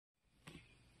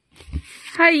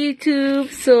Hi YouTube!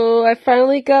 So I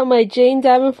finally got my Jane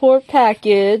Davenport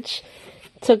package.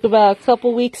 Took about a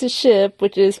couple weeks to ship,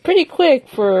 which is pretty quick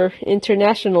for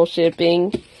international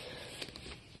shipping.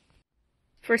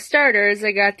 For starters,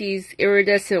 I got these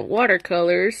iridescent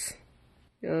watercolors.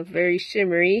 Very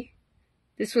shimmery.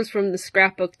 This was from the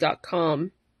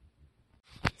scrapbook.com.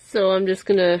 So I'm just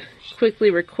gonna quickly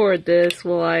record this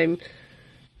while I'm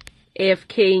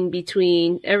AFKing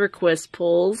between EverQuest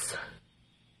pulls.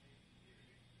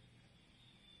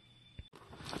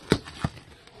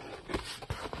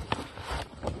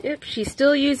 Yep, she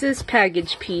still uses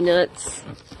packaged peanuts.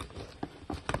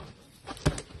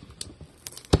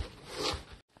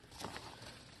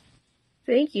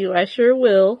 Thank you, I sure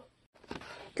will.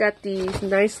 Got these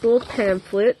nice little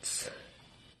pamphlets.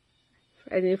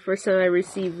 I think the first time I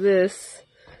received this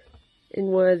in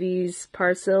one of these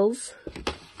parcels.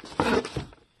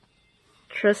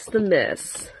 Trust the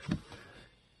mess.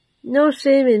 No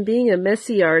shame in being a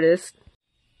messy artist.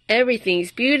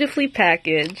 Everything's beautifully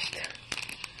packaged.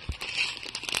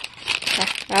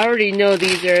 I already know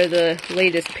these are the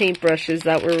latest paintbrushes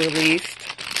that were released.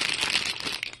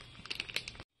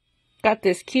 Got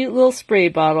this cute little spray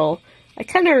bottle. I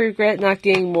kind of regret not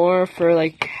getting more for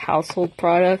like household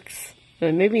products,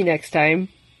 but maybe next time.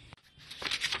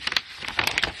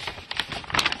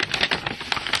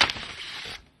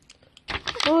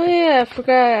 Oh yeah, I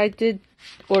forgot I did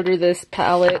order this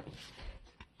palette.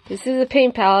 This is a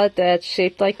paint palette that's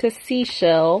shaped like a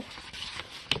seashell.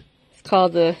 It's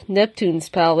called the Neptune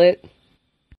Palette.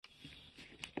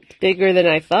 It's bigger than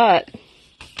I thought.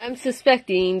 I'm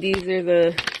suspecting these are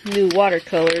the new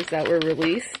watercolors that were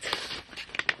released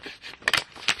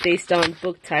based on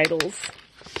book titles.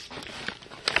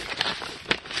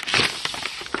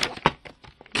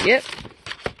 Yep.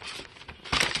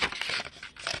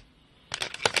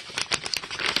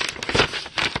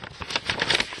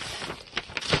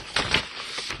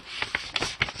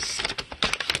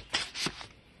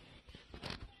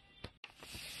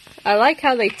 I like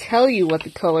how they tell you what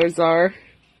the colors are.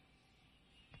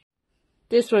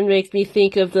 This one makes me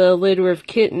think of the litter of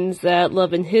kittens that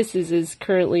Love and Hisses is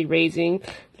currently raising.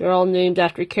 They're all named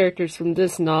after characters from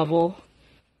this novel.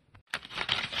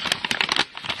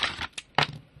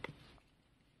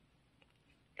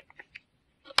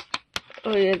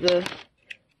 Oh yeah, the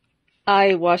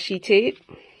eye washi tape.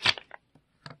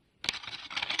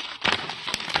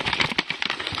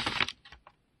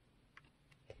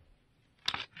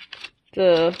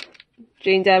 The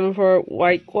Jane Davenport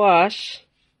white gouache.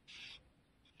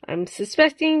 I'm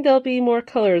suspecting there'll be more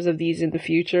colors of these in the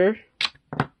future.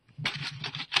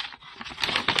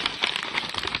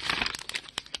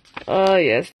 Oh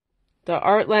yes, the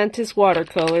Artlantis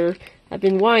Watercolor. I've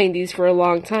been wanting these for a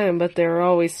long time, but they're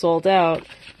always sold out.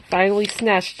 Finally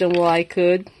snatched them while I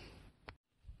could.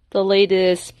 The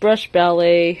latest brush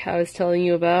ballet I was telling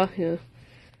you about. Yeah.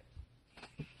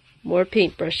 More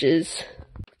paintbrushes.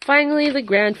 Finally, the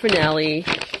grand finale.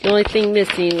 The only thing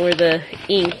missing were the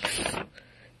inks.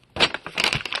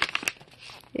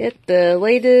 Yep, the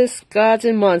latest Gods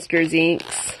and Monsters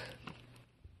inks.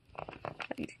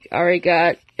 I already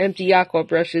got empty aqua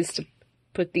brushes to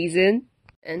put these in.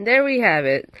 And there we have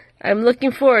it. I'm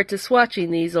looking forward to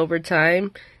swatching these over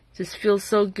time. Just feels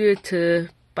so good to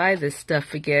buy this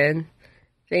stuff again.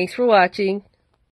 Thanks for watching.